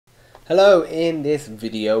Hello, in this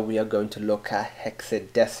video we are going to look at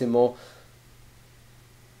hexadecimal.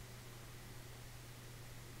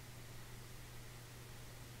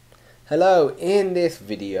 Hello, in this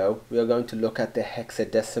video we are going to look at the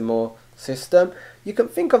hexadecimal system. You can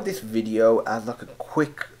think of this video as like a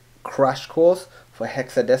quick crash course for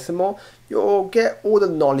hexadecimal. You'll get all the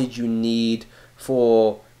knowledge you need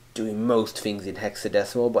for doing most things in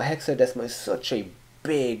hexadecimal, but hexadecimal is such a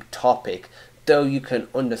big topic. Though you can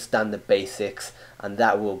understand the basics and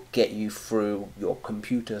that will get you through your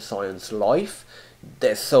computer science life,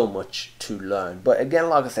 there's so much to learn. But again,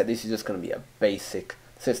 like I said, this is just going to be a basic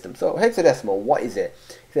system. So hexadecimal, what is it?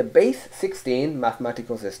 It's a base 16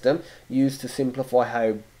 mathematical system used to simplify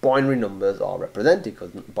how binary numbers are represented,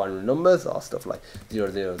 because binary numbers are stuff like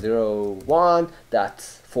 0001,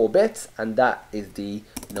 that's 4 bits, and that is the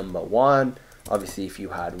number 1. Obviously if you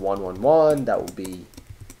had 111, that would be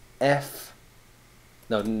F.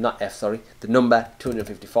 No, not F, sorry, the number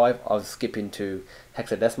 255. I was skipping to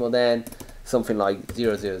hexadecimal then. Something like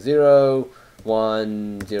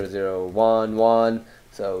 000100011.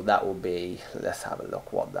 So that will be, let's have a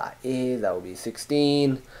look what that is. That will be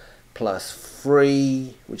 16 plus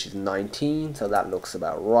 3, which is 19. So that looks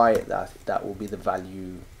about right. That will be the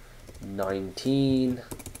value 19.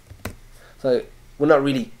 So we're not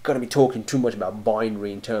really going to be talking too much about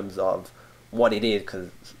binary in terms of what it is, because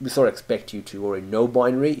we sort of expect you to already know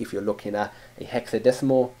binary if you're looking at a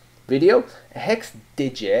hexadecimal video. A hex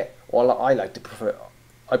digit, or I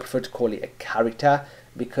prefer to call it a character,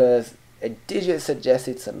 because a digit suggests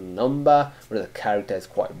it's a number, whereas a character is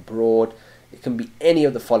quite broad. It can be any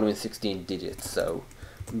of the following 16 digits. So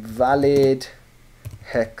valid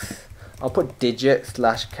hex, I'll put digit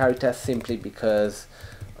 / character simply because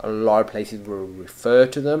a lot of places will refer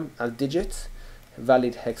to them as digits.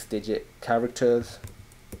 Valid hex digit characters,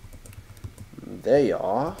 there you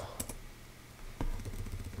are.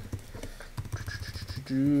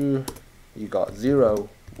 You got 0,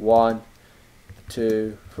 1,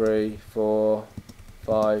 2, 3, 4,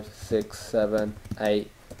 5, 6, 7,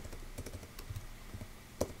 8,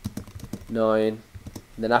 9. And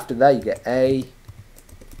then after that you get A,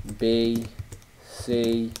 B,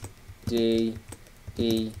 C, D,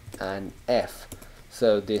 E and F.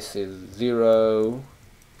 So this is 0,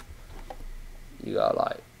 you got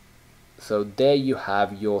like, so there you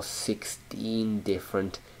have your 16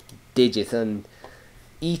 different digits, and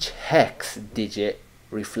each hex digit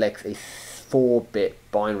reflects a 4-bit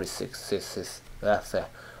binary system. That's I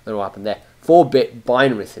don't know what happened there. 4-bit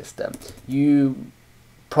binary system. You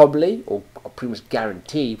probably, or pretty much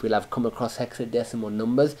guarantee, will have come across hexadecimal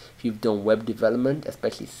numbers if you've done web development,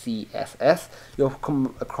 especially CSS. You'll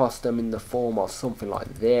come across them in the form of something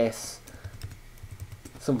like this,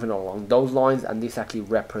 something along those lines, and this actually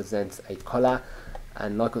represents a color.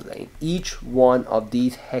 And like I was saying, each one of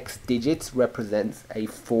these hex digits represents a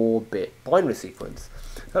 4-bit binary sequence.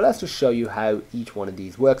 So let's just show you how each one of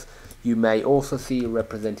these works. You may also see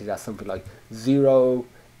represented as something like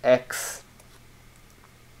 0x,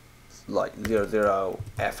 like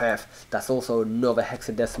 00FF. That's also another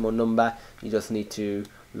hexadecimal number. You just need to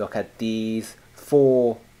look at these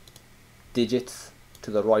 4 digits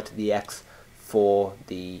to the right of the X for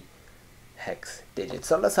the hex digits.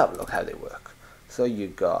 So let's have a look how they work. So you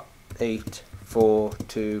got 8, 4,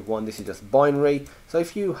 2, 1. This is just binary. So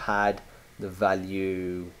if you had the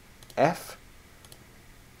value F,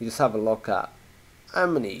 you just have a look at how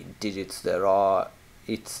many digits there are.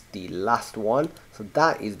 It's the last one, so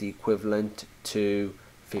that is the equivalent to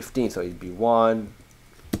 15. So it'd be 1,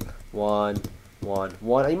 1, 1,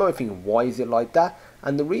 1. And you might be thinking, why is it like that?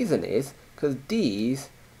 And the reason is because these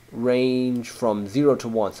range from 0 to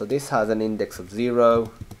 1. So this has an index of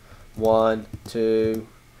 0, 1, 2,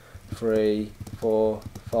 3, 4,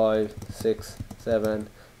 5, 6, 7,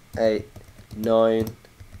 8, 9,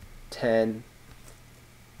 10,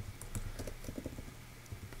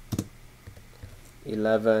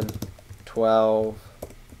 11, 12,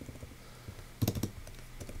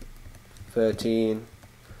 13,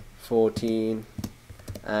 14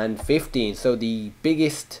 and 15. So the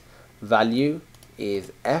biggest value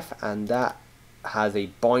is F, and that has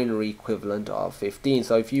a binary equivalent of 15.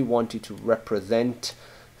 So if you wanted to represent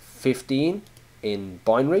 15 in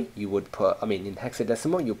binary, you would put, in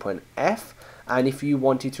hexadecimal, you put an F. And if you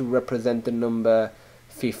wanted to represent the number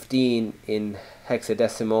 15 in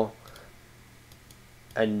hexadecimal,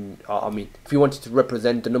 and if you wanted to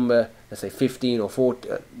represent the number, let's say 15 or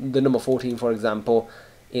 14, the number 14 for example,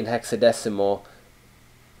 in hexadecimal,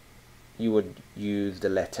 you would use the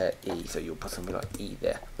letter E. So you'll put something like E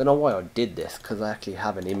there. I don't know why I did this, because I actually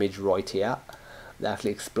have an image right here that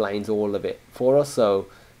actually explains all of it for us. So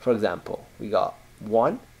For example, we got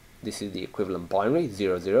 1, this is the equivalent binary,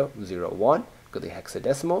 0, 0, 0, 1, got the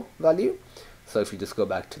hexadecimal value. So if you just go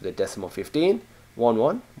back to the decimal 15, 1,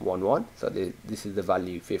 1, 1, 1, so this is the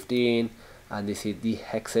value 15, and this is the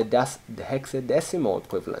hexadecimal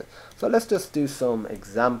equivalent. So let's just do some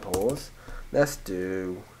examples.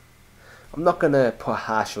 I'm not going to put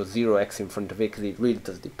hash or 0x in front of it because it really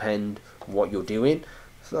does depend what you're doing.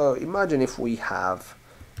 So imagine if we have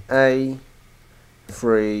A,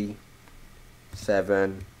 3,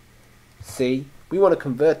 7, C. We want to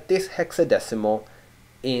convert this hexadecimal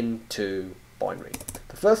into binary.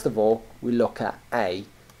 But first of all, we look at A.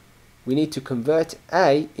 We need to convert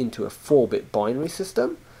A into a 4-bit binary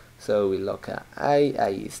system. So we look at A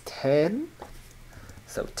is 10.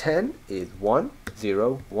 So 10 is 1,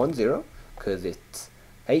 0, 1, 0, because it's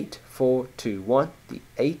 8, 4, 2, 1. The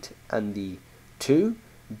 8 and the 2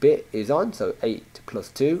 bit is on, so 8 plus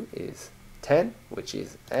 2 is 10, which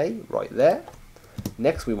is A right there.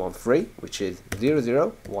 Next we want 3, which is 0,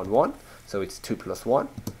 0, 1, 1, so it's 2 plus 1.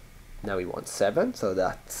 Now we want 7, so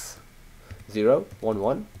that's 0, 1,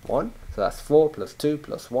 1, 1, so that's 4 plus 2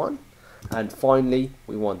 plus 1. And finally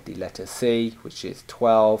we want the letter C, which is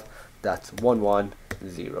 12, that's 1, 1,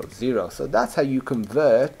 0, 0. So that's how you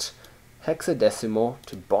convert hexadecimal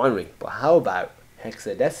to binary. But how about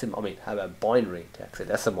how about binary to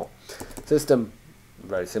hexadecimal? System,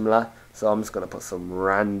 very similar. So I'm just going to put some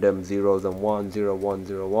random zeros and 1, 0, 1,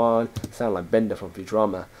 0, 1. Sound like Bender from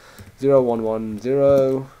Futurama. 0, 1, 1,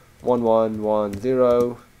 0, 1, 1, 1,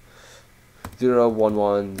 0, 0, 1,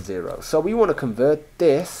 1, 0. So we want to convert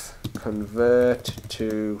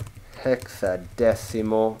to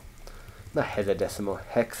hexadecimal. Not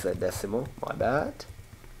hexadecimal, my bad.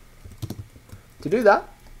 To do that,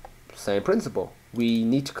 same principle. We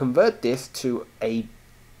need to convert this to a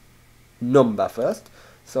number first.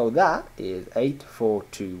 So that is 8, 4,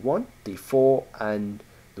 2, 1. The 4 and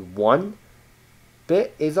the 1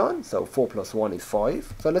 bit is on. So 4 plus 1 is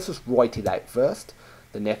 5. So let's just write it out first.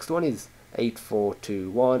 The next one is 8, 4,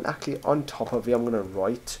 2, 1. Actually, on top of it, I'm going to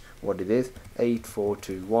write what it is. 8, 4,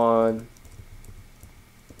 2, 1.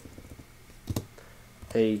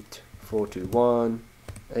 8, 4, 2, 1.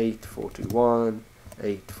 8, 4, 2, 1.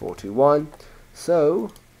 8, 4, 2, 1.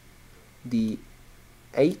 So the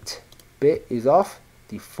 8 bit is off,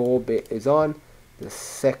 the 4 bit is on, the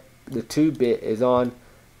 2 bit is on,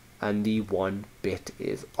 and the 1 bit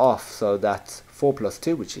is off. So that's 4 plus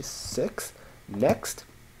 2, which is 6. Next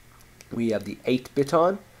we have the 8 bit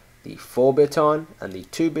on, the 4 bit on, and the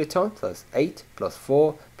 2 bit on. So that's 8 plus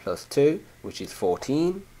 4 plus 2, which is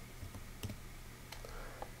 14.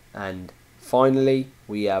 And finally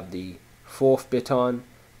we have the 4th bit on,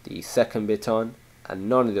 the 2nd bit on, and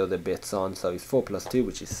none of the other bits on. So it's 4 plus 2,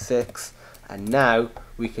 which is 6. And now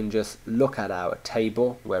we can just look at our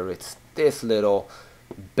table, where it's this little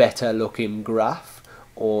better looking graph,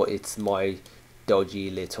 or it's my dodgy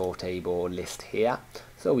little table list here.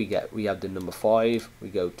 So we have the number 5. We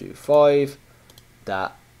go to 5,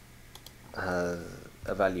 that has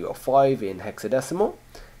a value of 5 in hexadecimal.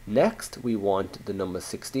 Next we want the number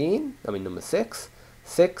 6.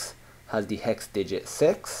 6 has the hex digit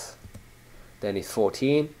 6. Then it's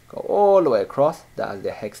 14. Go all the way across. That has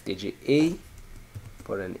the hex digit E.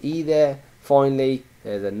 Put an E there. Finally,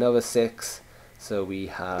 there's another 6. So we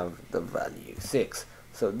have the value 6.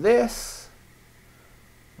 So this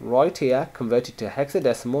right here, converted to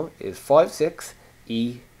hexadecimal, is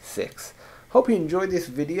 56E6. Hope you enjoyed this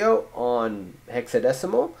video on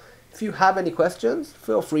hexadecimal. If you have any questions,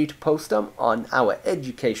 feel free to post them on our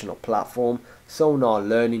educational platform,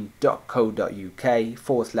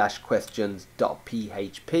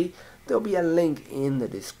 sonarlearning.co.uk/questions.php. There'll be a link in the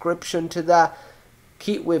description to that.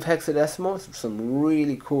 Keep with hexadecimals, some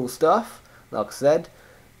really cool stuff. Like I said,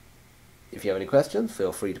 if you have any questions,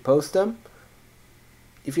 feel free to post them.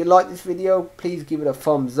 If you like this video, please give it a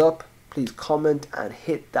thumbs up. Please comment and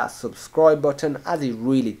hit that subscribe button, as it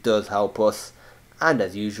really does help us. And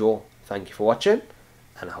as usual, thank you for watching,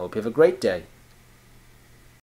 and I hope you have a great day.